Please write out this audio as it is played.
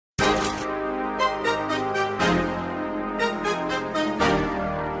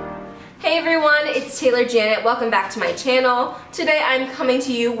it's Taylor Janet. Welcome back to my channel. Today I'm coming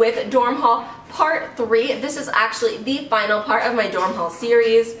to you with dorm haul part 3. This is actually the final part of my dorm haul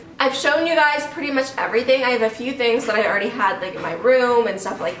series. I've shown you guys pretty much everything. I have a few things that I already had like in my room and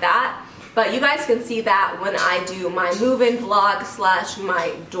stuff like that. But you guys can see that when I do my move-in vlog slash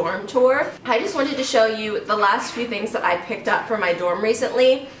my dorm tour. I just wanted to show you the last few things that I picked up for my dorm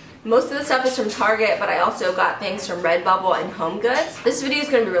recently. Most of the stuff is from Target, but I also got things from Redbubble and Home Goods. This video is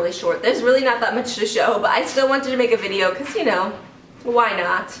going to be really short. There's really not that much to show, but I still wanted to make a video because, you know, why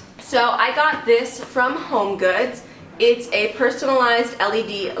not? So I got this from Home Goods. It's a personalized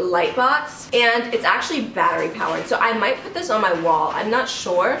LED light box, and it's actually battery powered. So I might put this on my wall. I'm not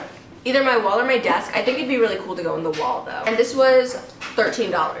sure. Either my wall or my desk. I think it'd be really cool to go on the wall though. And this was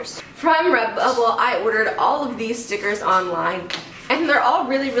 $13. From Redbubble, I ordered all of these stickers online. And they're all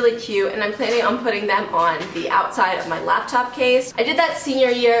really cute, and I'm planning on putting them on the outside of my laptop case. I did that senior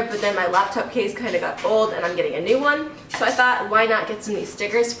year, but then my laptop case kind of got old and I'm getting a new one. So I thought, why not get some new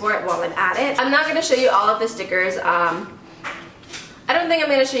stickers for it while I'm at it. I'm not going to show you all of the stickers. I don't think I'm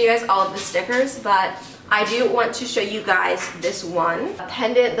going to show you guys all of the stickers, but I do want to show you guys this one. A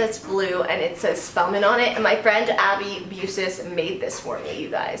pendant that's blue and it says Spelman on it, and my friend Abby Busis made this for me, you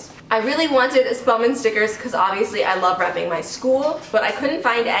guys. I really wanted Spelman stickers because obviously I love repping my school, but I couldn't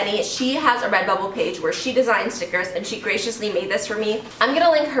find any. She has a Redbubble page where she designs stickers and she graciously made this for me. I'm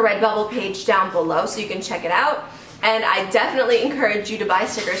gonna link her Redbubble page down below so you can check it out, and I definitely encourage you to buy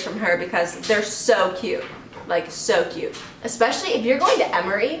stickers from her because they're so cute, like so cute. Especially if you're going to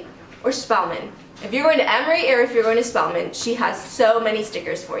Emory or Spelman. If you're going to Emory or if you're going to Spelman, she has so many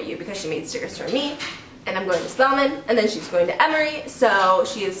stickers for you because she made stickers for me, and I'm going to Spelman, and then she's going to Emory, so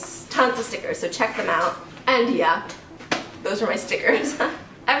she has tons of stickers, so check them out. And yeah, those are my stickers.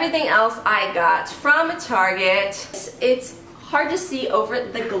 Everything else I got from Target. It's hard to see over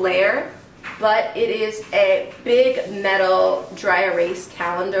the glare, but it is a big metal dry erase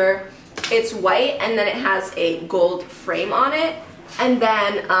calendar. It's white, and then it has a gold frame on it. And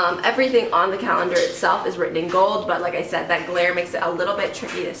then everything on the calendar itself is written in gold, but like I said, that glare makes it a little bit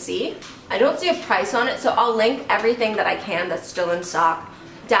tricky to see. I don't see a price on it, so I'll link everything that I can that's still in stock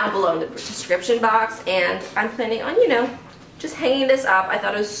down below in the description box, and I'm planning on, you know, just hanging this up. I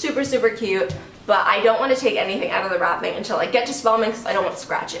thought it was super cute, but I don't want to take anything out of the wrapping until I get to Spelman because I don't want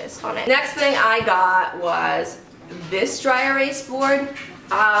scratches on it. Next thing I got was this dry erase board.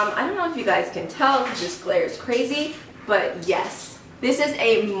 I don't know if you guys can tell because this glare is crazy, but yes. This is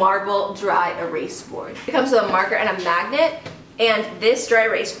a marble dry erase board. It comes with a marker and a magnet, and this dry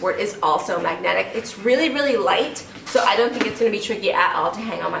erase board is also magnetic. It's really light, so I don't think it's going to be tricky at all to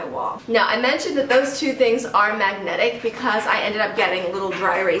hang on my wall. Now, I mentioned that those two things are magnetic because I ended up getting little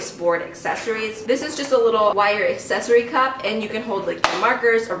dry erase board accessories. This is just a little wire accessory cup, and you can hold like your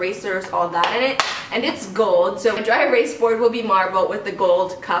markers, erasers, all that in it, and it's gold. So my dry erase board will be marble with the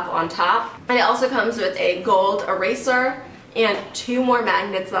gold cup on top, and it also comes with a gold eraser and 2 more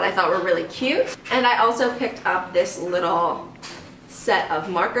magnets that I thought were really cute. And I also picked up this little set of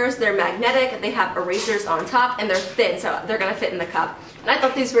markers. They're magnetic, they have erasers on top, and they're thin, so they're gonna fit in the cup. And I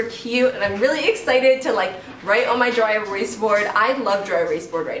thought these were cute, and I'm really excited to like write on my dry erase board. I love dry erase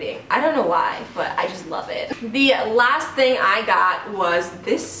board writing. I don't know why, but I just love it. The last thing I got was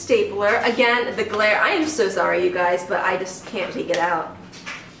this stapler. Again, the glare, I am so sorry you guys, but I just can't take it out.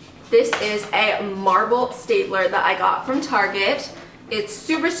 This is a marble stapler that I got from Target. It's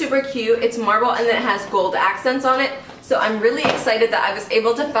super cute. It's marble, and then it has gold accents on it. So I'm really excited that I was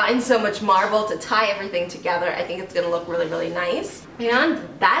able to find so much marble to tie everything together. I think it's gonna look really nice. And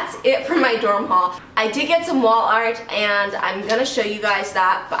that's it for my dorm haul. I did get some wall art, and I'm gonna show you guys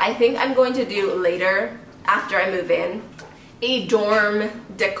that, but I think I'm going to do later, after I move in, a dorm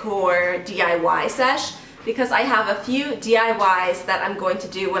decor DIY sesh, because I have a few DIYs that I'm going to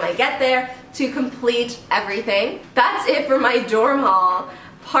do when I get there to complete everything. That's it for my dorm haul,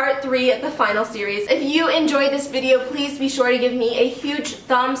 part 3 of the final series. If you enjoyed this video, please be sure to give me a huge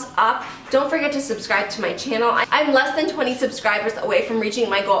thumbs up. Don't forget to subscribe to my channel. I'm less than 20 subscribers away from reaching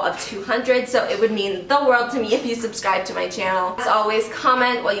my goal of 200, so it would mean the world to me if you subscribe to my channel. As always,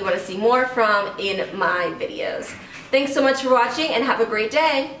 comment what you want to see more from in my videos. Thanks so much for watching, and have a great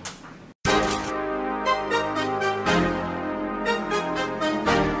day.